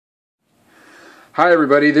Hi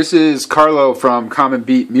everybody, this is Carlo from Common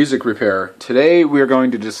Beat Music Repair. Today we are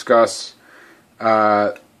going to discuss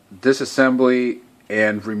disassembly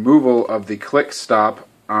and removal of the click stop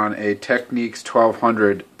on a Technics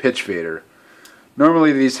 1200 pitch fader.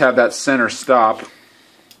 Normally these have that center stop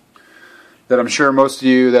that I'm sure most of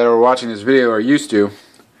you that are watching this video are used to.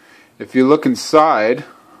 If you look inside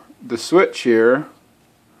the switch here,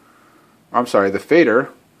 the fader,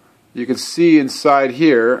 you can see inside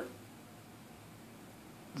here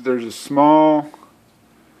there's a small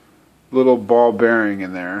little ball bearing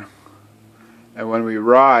in there, and when we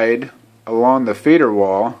ride along the fader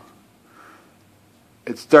wall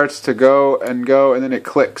it starts to go and then it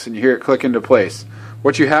clicks and you hear it click into place.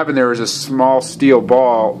 What you have in there is a small steel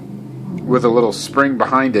ball with a little spring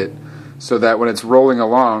behind it, so that when it's rolling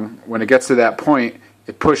along, when it gets to that point,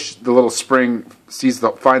 the little spring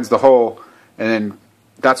finds the hole, and then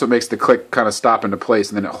that's what makes the click kind of stop into place,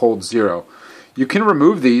 and then it holds zero. You can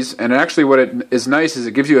remove these, and actually what it is nice is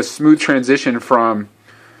it gives you a smooth transition from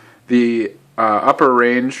the upper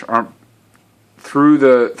range through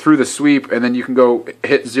the sweep, and then you can go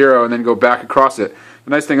hit zero and then go back across it.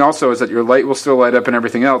 The nice thing also is that your light will still light up and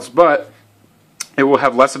everything else, but it will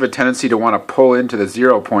have less of a tendency to want to pull into the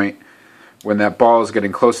 0 point when that ball is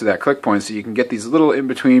getting close to that click point, so you can get these little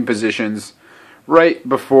in-between positions right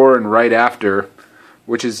before and right after,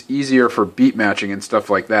 which is easier for beat matching and stuff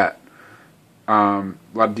like that. A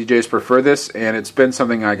lot of DJs prefer this, and it's been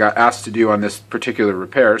something I got asked to do on this particular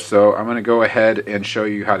repair, so I'm going to go ahead and show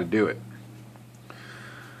you how to do it.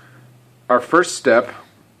 Our first step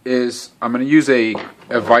is I'm going to use a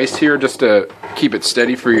vise here just to keep it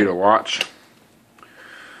steady for you to watch.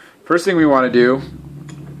 First thing we want to do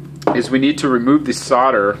is we need to remove the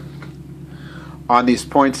solder on these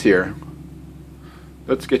points here.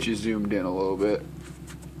 Let's get you zoomed in a little bit.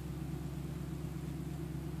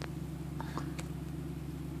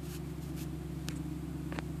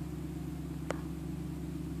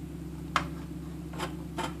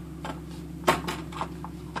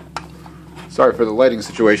 Sorry for the lighting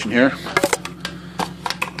situation here.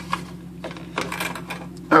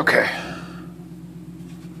 Okay.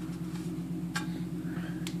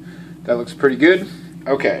 That looks pretty good.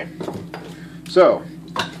 Okay. So,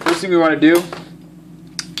 first thing we want to do,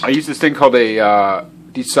 I use this thing called a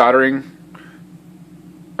desoldering,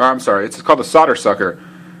 it's called a solder sucker.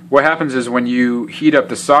 What happens is when you heat up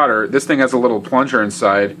the solder, this thing has a little plunger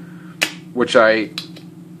inside, which I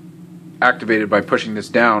activated by pushing this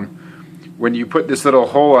down. When you put this little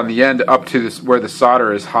hole on the end up to where the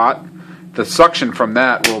solder is hot, the suction from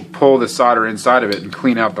that will pull the solder inside of it and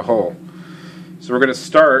clean out the hole. So we're going to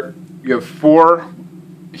start. You have 4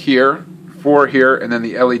 here, 4 here, and then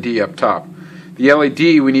the LED up top. The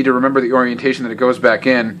LED, we need to remember the orientation that it goes back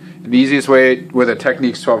in. And the easiest way with a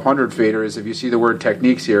Technics 1200 fader is if you see the word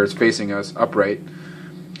Techniques here, it's facing us upright.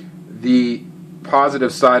 The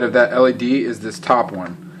positive side of that LED is this top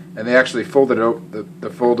one. And they actually folded it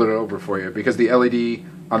over for you because the LED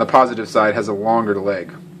on the positive side has a longer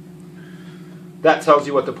leg. That tells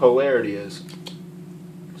you what the polarity is.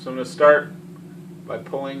 So I'm going to start by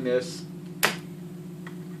pulling this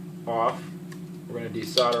off. We're going to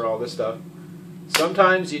desolder all this stuff.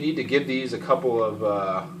 Sometimes you need to give these a couple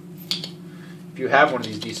of, if you have one of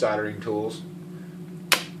these desoldering tools,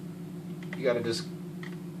 you got to just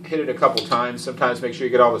hit it a couple times. Sometimes make sure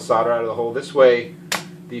you get all the solder out of the hole. This way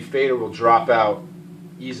the fader will drop out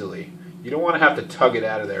easily. You don't want to have to tug it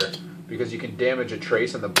out of there because you can damage a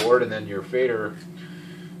trace on the board, and then your fader,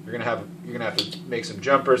 you're gonna have to make some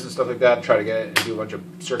jumpers and stuff like that and try to get it and do a bunch of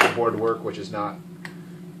circuit board work, which is not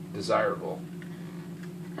desirable.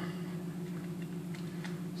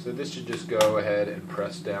 So this should just go ahead and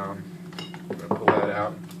press down. I'm gonna pull that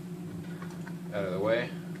out of the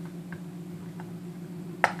way.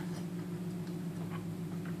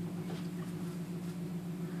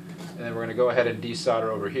 And then we're going to go ahead and desolder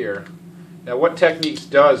over here. Now what Technics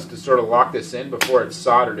does to sort of lock this in before it's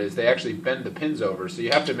soldered is they actually bend the pins over. So you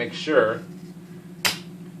have to make sure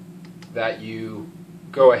that you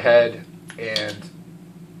go ahead and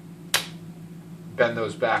bend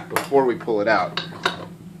those back before we pull it out.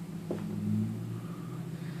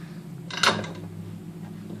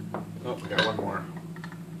 Oh, we got one more.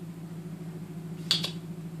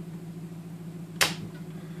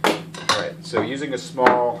 Alright, so using a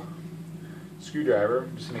small screwdriver,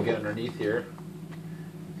 I'm just going to get underneath here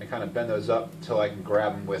and kind of bend those up until I can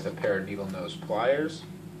grab them with a pair of needle nose pliers,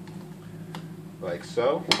 like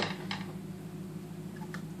so.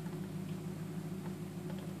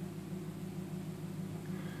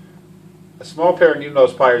 A small pair of needle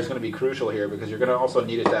nose pliers is going to be crucial here because you're going to also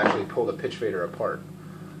need it to actually pull the pitch fader apart.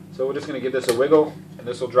 So we're just going to give this a wiggle, and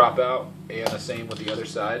this will drop out, and the same with the other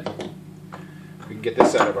side. We can get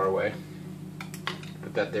this out of our way.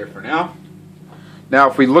 Put that there for now. Now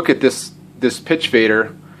if we look at this pitch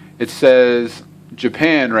fader, it says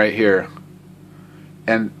Japan right here.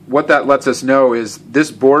 And what that lets us know is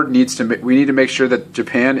this board we need to make sure that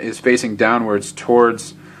Japan is facing downwards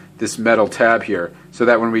towards this metal tab here, so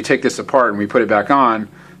that when we take this apart and we put it back on,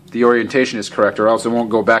 the orientation is correct, or else it won't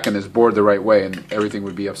go back in this board the right way and everything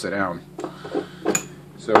would be upside down.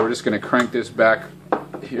 So we're just going to crank this back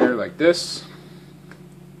here like this.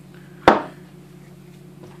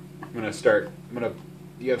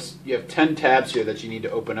 You have 10 tabs here that you need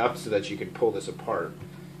to open up so that you can pull this apart.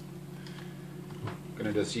 I'm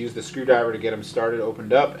going to just use the screwdriver to get them started,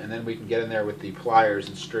 opened up, and then we can get in there with the pliers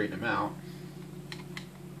and straighten them out.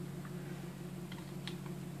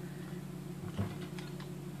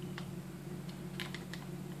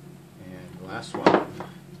 And the last one,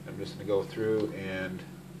 I'm just going to go through and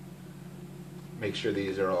make sure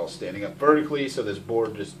these are all standing up vertically so this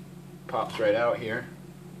board just pops right out here.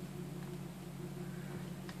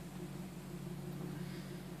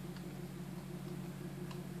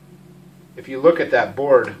 If you look at that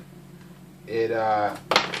board, this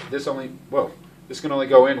can only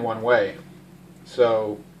go in one way.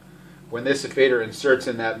 So when this fader inserts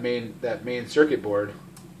in that main circuit board,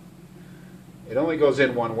 it only goes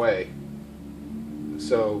in one way.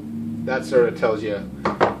 So that sort of tells you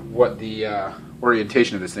what the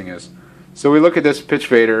orientation of this thing is. So we look at this pitch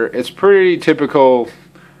fader. It's pretty typical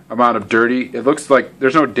amount of dirty. It looks like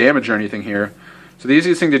there's no damage or anything here. So the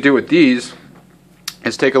easiest thing to do with these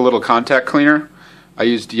is take a little contact cleaner. I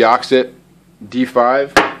use Deoxit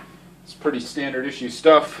D5. It's pretty standard issue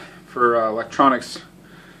stuff for electronics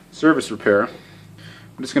service repair.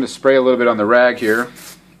 I'm just going to spray a little bit on the rag here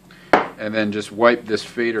and then just wipe this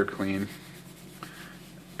fader clean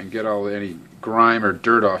and get any grime or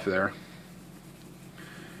dirt off there.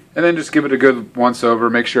 And then just give it a good once over,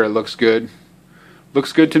 make sure it looks good.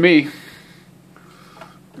 Looks good to me.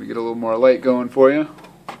 Let me get a little more light going for you.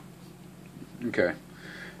 Okay.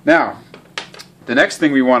 Now, the next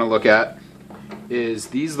thing we want to look at is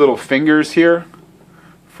these little fingers here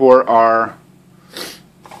for our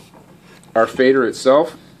fader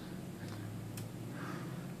itself.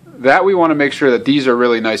 That we want to make sure that these are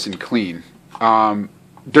really nice and clean.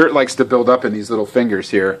 Dirt likes to build up in these little fingers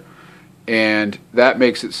here, and that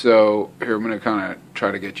makes it so, here I'm going to kind of try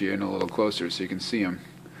to get you in a little closer so you can see them.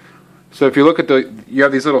 So if you look at you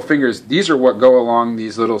have these little fingers, these are what go along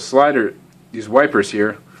these little these wipers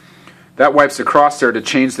here. That wipes across there to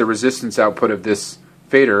change the resistance output of this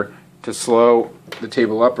fader to slow the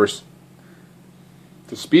table up or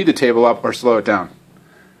to speed the table up or slow it down.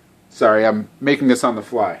 Sorry, I'm making this on the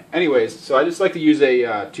fly. Anyways, so I just like to use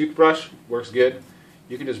a toothbrush. Works good.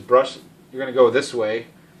 You can just brush. You're going to go this way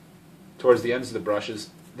towards the ends of the brushes.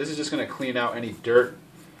 This is just going to clean out any dirt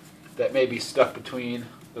that may be stuck between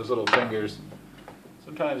those little fingers.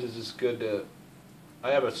 Sometimes it's just good to... I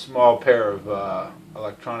have a small pair of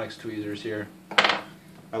electronics tweezers here.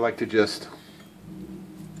 I like to just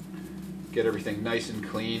get everything nice and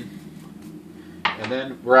clean. And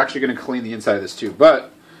then we're actually going to clean the inside of this too.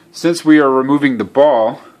 But since we are removing the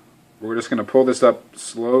ball, we're just going to pull this up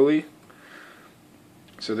slowly.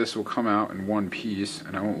 So this will come out in one piece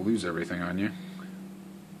and I won't lose everything on you.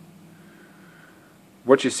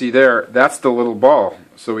 What you see there, that's the little ball.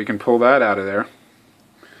 So we can pull that out of there.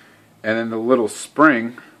 And then the little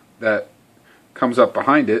spring that comes up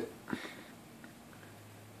behind it,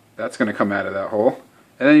 that's going to come out of that hole.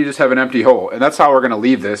 And then you just have an empty hole. And that's how we're going to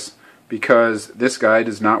leave this, because this guy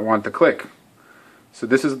does not want the click. So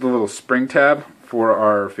this is the little spring tab for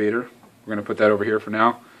our fader. We're going to put that over here for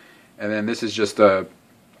now. And then this is just a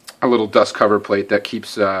little dust cover plate that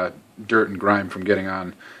keeps dirt and grime from getting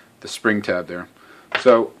on the spring tab there.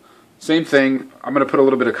 So same thing, I'm going to put a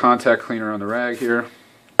little bit of contact cleaner on the rag here.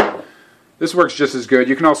 This works just as good.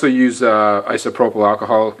 You can also use isopropyl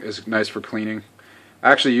alcohol. It's nice for cleaning.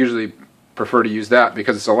 I actually usually prefer to use that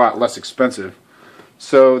because it's a lot less expensive.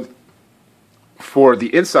 So for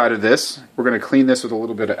the inside of this, we're going to clean this with a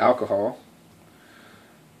little bit of alcohol.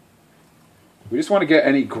 We just want to get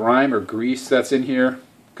any grime or grease that's in here,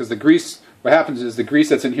 because the grease, what happens is the grease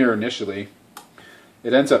that's in here initially,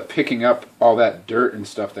 it ends up picking up all that dirt and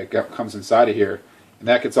stuff that comes inside of here, and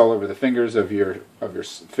that gets all over the fingers of your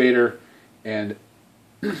fader. And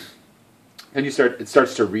then it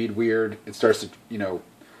starts to read weird. It starts to,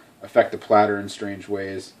 affect the platter in strange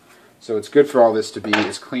ways. So it's good for all this to be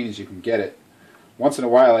as clean as you can get it. Once in a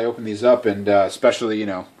while I open these up, and especially,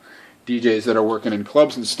 DJs that are working in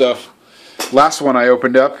clubs and stuff. Last one I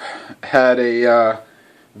opened up had a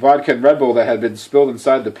vodka and Red Bull that had been spilled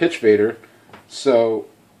inside the pitch fader. So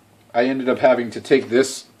I ended up having to take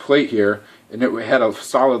this plate here, and it had a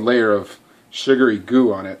solid layer of sugary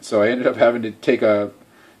goo on it. So I ended up having to take that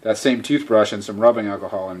same toothbrush and some rubbing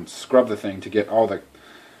alcohol and scrub the thing to get all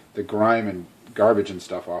the grime and garbage and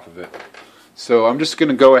stuff off of it. So I'm just going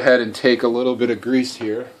to go ahead and take a little bit of grease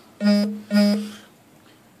here.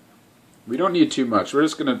 We don't need too much. We're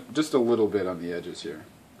just a little bit on the edges here.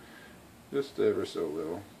 Just ever so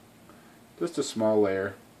little. Just a small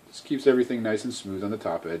layer. Just keeps everything nice and smooth on the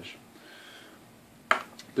top edge.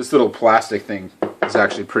 This little plastic thing is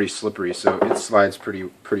actually pretty slippery, so it slides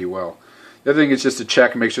pretty well. The other thing is just to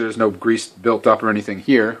check and make sure there's no grease built up or anything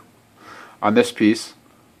here on this piece.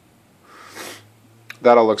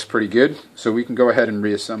 That all looks pretty good, so we can go ahead and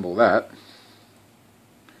reassemble that.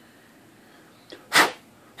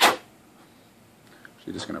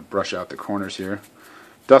 Actually, just going to brush out the corners here.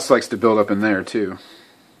 Dust likes to build up in there too.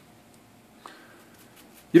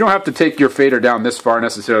 You don't have to take your fader down this far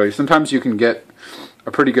necessarily. Sometimes you can get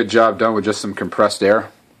a pretty good job done with just some compressed air.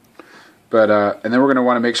 But and then we're going to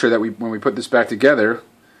want to make sure that when we put this back together,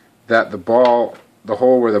 that the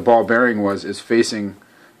hole where the ball bearing was is facing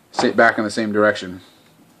back in the same direction.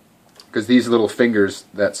 Because these little fingers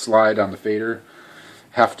that slide on the fader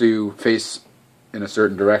have to face in a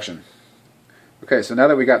certain direction. Okay, so now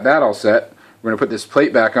that we got that all set, we're going to put this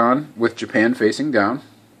plate back on with Japan facing down.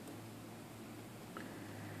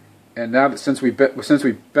 And now that since we bent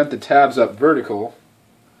the tabs up vertical,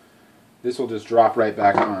 this will just drop right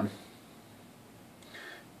back on.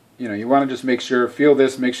 You know, you want to just make sure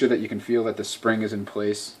that you can feel that the spring is in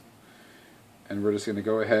place. And we're just going to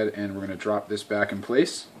go ahead and we're going to drop this back in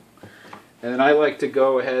place. And then I like to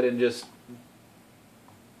go ahead and just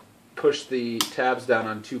push the tabs down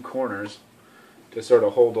on two corners to sort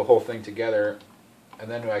of hold the whole thing together,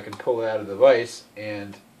 and then I can pull it out of the vise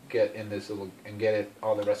and get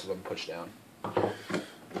all the rest of them pushed down. I'm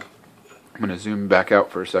going to zoom back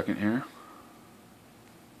out for a second here.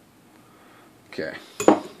 Okay.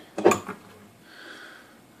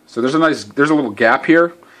 So there's a little gap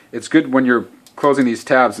here. It's good when you're closing these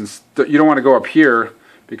tabs, and you don't want to go up here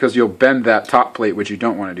because you'll bend that top plate, which you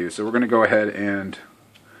don't want to do. So we're going to go ahead and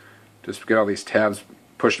just get all these tabs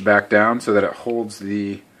pushed back down so that it holds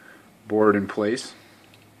the board in place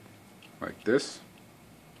like this.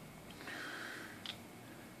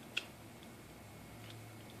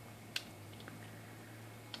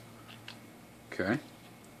 Okay.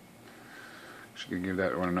 Just going to give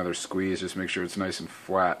that one another squeeze, just make sure it's nice and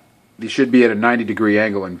flat. These should be at a 90-degree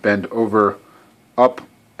angle and bend up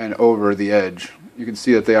and over the edge. You can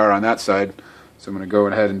see that they are on that side, so I'm going to go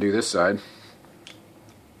ahead and do this side.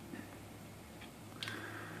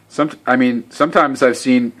 Sometimes I've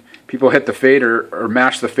seen people hit the fader or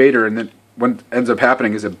mash the fader, and then what ends up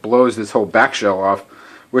happening is it blows this whole back shell off,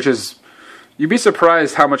 which is, you'd be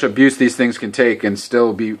surprised how much abuse these things can take and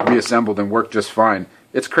still be reassembled and work just fine.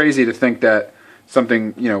 It's crazy to think that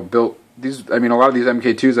something, you know, built these. I mean, a lot of these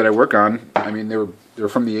MK2s that I work on, I mean, they were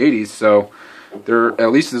from the 80s, so they're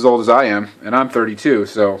at least as old as I am, and I'm 32.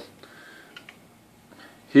 So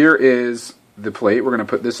here is the plate. We're going to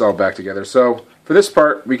put this all back together. So for this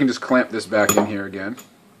part, we can just clamp this back in here again,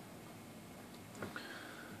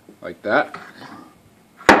 like that.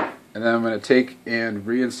 And then I'm going to take and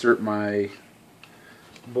reinsert my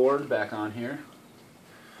board back on here.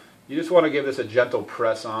 You just want to give this a gentle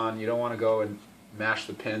press on. You don't want to go and mash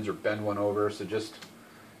the pins or bend one over, so just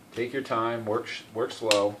take your time, work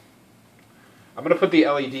slow. I'm going to put the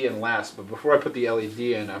LED in last, but before I put the LED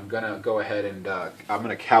in, I'm going to go ahead and I'm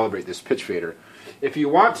going to calibrate this pitch fader. If you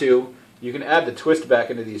want to, you can add the twist back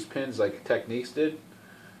into these pins like Technics did.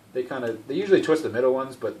 They usually twist the middle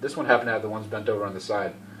ones, but this one happened to have the ones bent over on the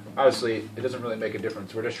side. Obviously, it doesn't really make a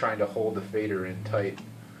difference. We're just trying to hold the fader in tight.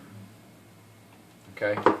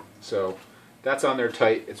 Okay, so that's on there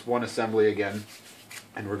tight. It's one assembly again,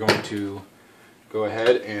 and we're going to go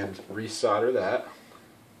ahead and resolder that.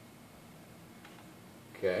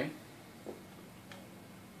 Okay.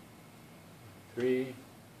 3,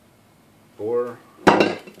 4,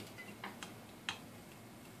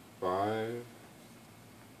 5,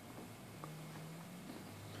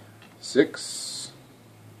 6,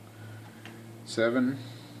 7,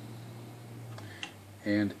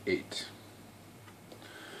 and 8.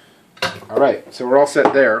 Alright, so we're all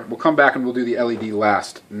set there. We'll come back and we'll do the LED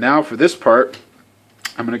last. Now for this part,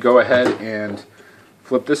 I'm going to go ahead and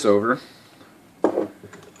flip this over.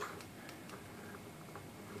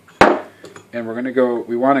 And we're going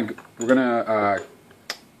to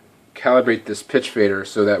calibrate this pitch fader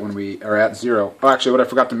so that when we are at 0, actually what I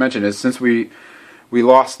forgot to mention is since we we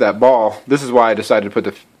lost that ball. This is why I decided to put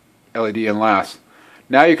the LED in last.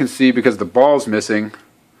 Now you can see, because the ball's missing,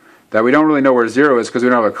 that we don't really know where 0 is because we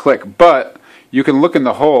don't have a click. But you can look in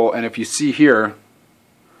the hole, and if you see here,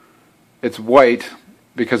 it's white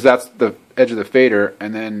because that's the edge of the fader,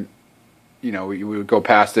 and then, you know, we would go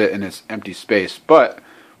past it and it's empty space. But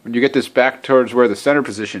when you get this back towards where the center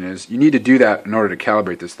position is, you need to do that in order to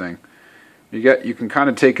calibrate this thing. You can kind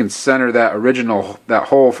of take and center that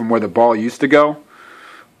hole from where the ball used to go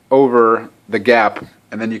over the gap,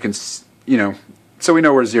 and then you can, you know, so we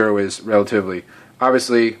know where 0 is relatively.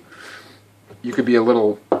 Obviously, you could be a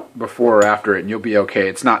little before or after it, and you'll be okay.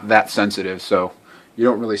 It's not that sensitive, so you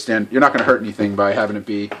don't really you're not going to hurt anything by having it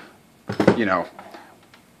be, you know,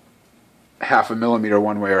 half a millimeter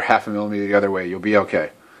one way or half a millimeter the other way. You'll be okay.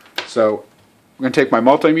 So I'm going to take my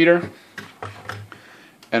multimeter,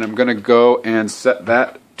 and I'm going to go and set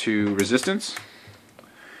that to resistance.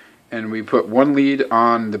 And we put one lead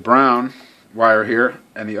on the brown wire here,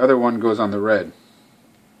 and the other one goes on the red.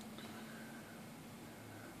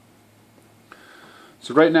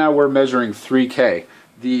 So right now we're measuring 3K.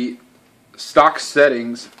 The stock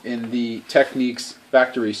settings in the Technics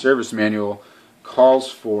factory service manual calls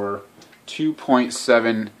for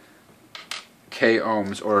 2.7 K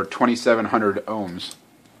ohms, or 2700 ohms.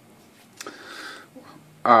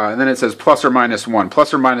 And then it says plus or minus 1.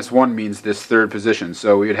 Plus or minus 1 means this third position.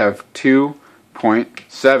 So we would have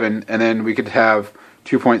 2.7, and then we could have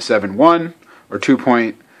 2.71 or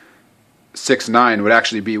 2.69 would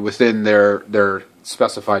actually be within their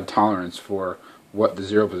specified tolerance for what the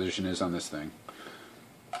 0 position is on this thing.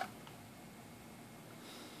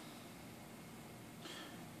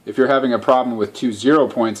 If you're having a problem with 2 0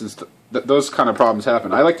 points, and those kind of problems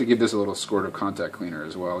happen. I like to give this a little squirt of contact cleaner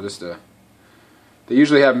as well, just to. They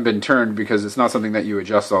usually haven't been turned because it's not something that you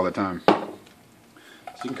adjust all the time. So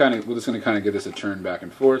you can we're just going to kind of give this a turn back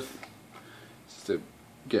and forth, just to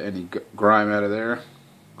get any grime out of there.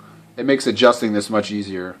 It makes adjusting this much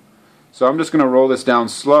easier. So I'm just going to roll this down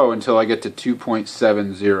slow until I get to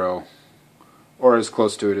 2.70, or as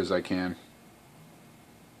close to it as I can.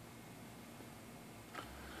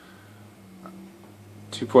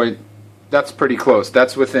 That's pretty close.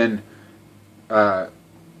 That's within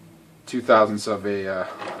 0.02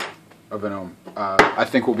 of an ohm. I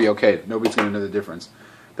think we'll be okay. Nobody's going to know the difference.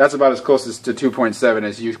 That's about as close as to 2.7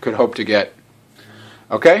 as you could hope to get.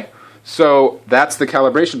 Okay? So that's the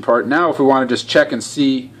calibration part. Now if we want to just check and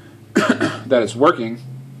see that it's working,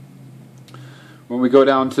 when we go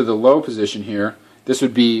down to the low position here, this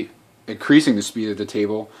would be increasing the speed of the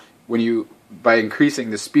table. By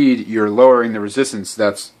increasing the speed, you're lowering the resistance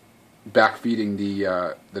that's backfeeding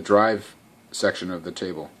the drive section of the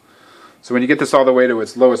table. So when you get this all the way to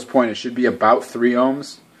its lowest point, it should be about 3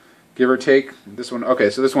 ohms, give or take. This one, okay,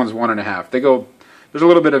 so this one's 1.5. There's a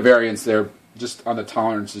little bit of variance there, just on the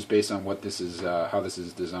tolerances based on what this is, how this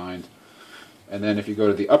is designed. And then if you go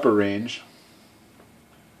to the upper range,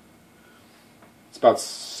 it's about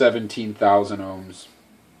 17,000 ohms.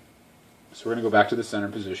 So we're going to go back to the center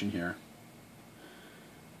position here.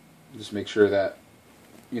 Just make sure that,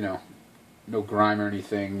 you know, no grime or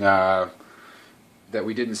anything that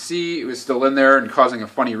we didn't see. It was still in there and causing a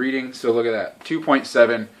funny reading. So look at that,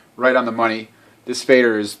 2.7, right on the money. This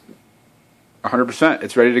fader is 100%.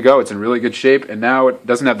 It's ready to go. It's in really good shape, and now it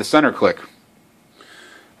doesn't have the center click. I'm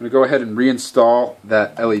going to go ahead and reinstall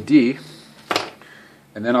that LED,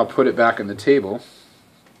 and then I'll put it back in the table.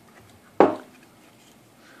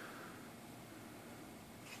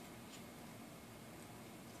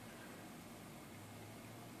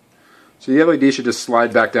 So the LED should just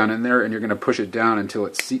slide back down in there, and you're going to push it down until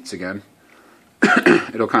it seats again.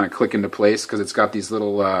 It'll kind of click into place because it's got these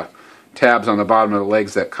little tabs on the bottom of the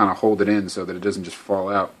legs that kind of hold it in so that it doesn't just fall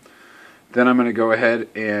out. Then I'm going to go ahead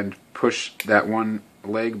and push that one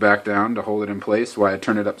leg back down to hold it in place while I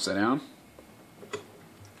turn it upside down.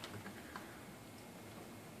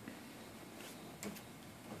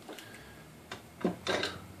 I'm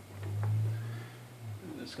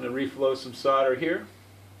just going to reflow some solder here.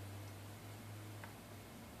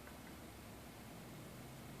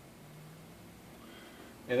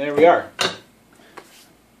 And there we are.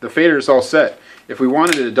 The fader is all set. If we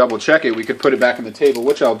wanted to double check it, we could put it back on the table,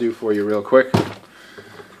 which I'll do for you real quick,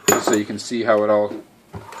 just so you can see how it all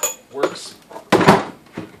works.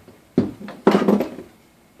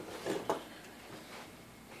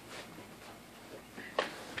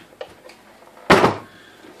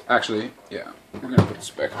 Actually, yeah, we're going to put this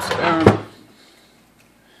back upside down.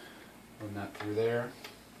 Run that through there.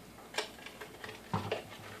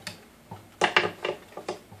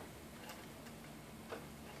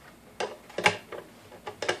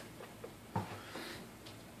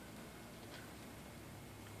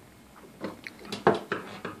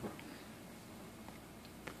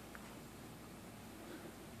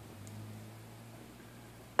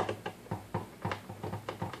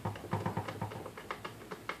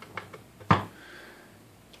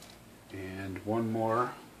 one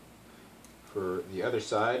more for the other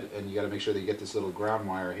side, and you got to make sure that you get this little ground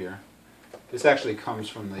wire here. This actually comes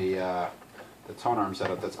from the tone arm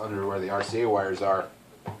setup that's under where the RCA wires are.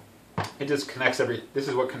 It just connects this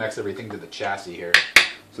is what connects everything to the chassis here.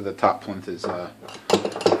 So the top plinth is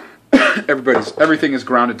everything is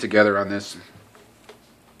grounded together on this.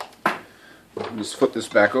 Just flip this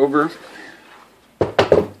back over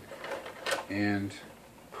and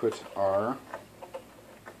put our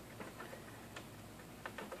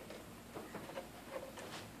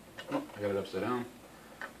I got it upside down.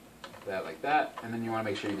 That like that, and then you want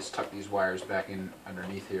to make sure you just tuck these wires back in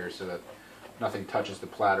underneath here so that nothing touches the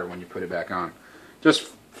platter when you put it back on.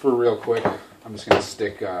 Just for real quick, I'm just going to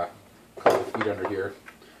stick a couple feet under here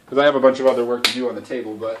because I have a bunch of other work to do on the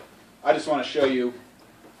table, but I just want to show you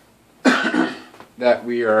that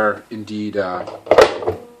we are indeed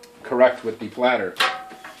correct with the platter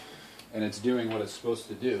and it's doing what it's supposed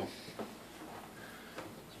to do.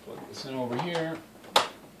 Let's plug this in over here.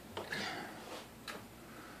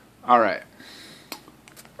 All right.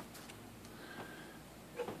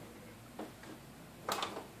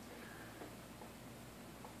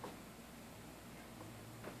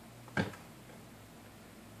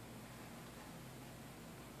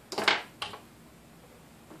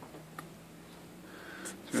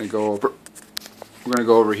 We're going to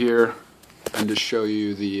go over here and just show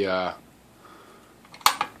you the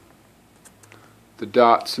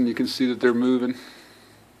dots, and you can see that they're moving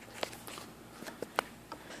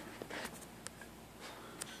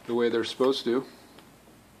the way they're supposed to.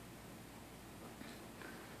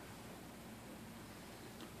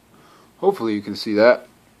 Hopefully you can see that.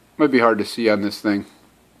 Might be hard to see on this thing.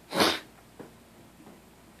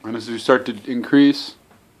 And as we start to increase,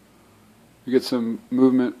 we get some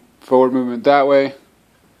movement, forward movement that way.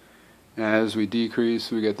 And as we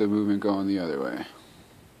decrease, we get the movement going the other way.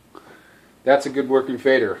 That's a good working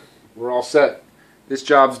fader. We're all set. This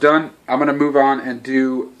job's done. I'm going to move on and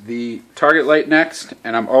do the target light next,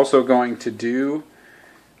 and I'm also going to do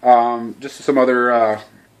just some other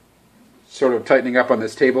sort of tightening up on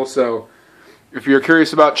this table. So if you're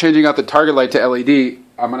curious about changing out the target light to LED,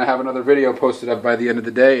 I'm going to have another video posted up by the end of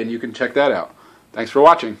the day, and you can check that out. Thanks for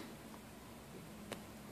watching.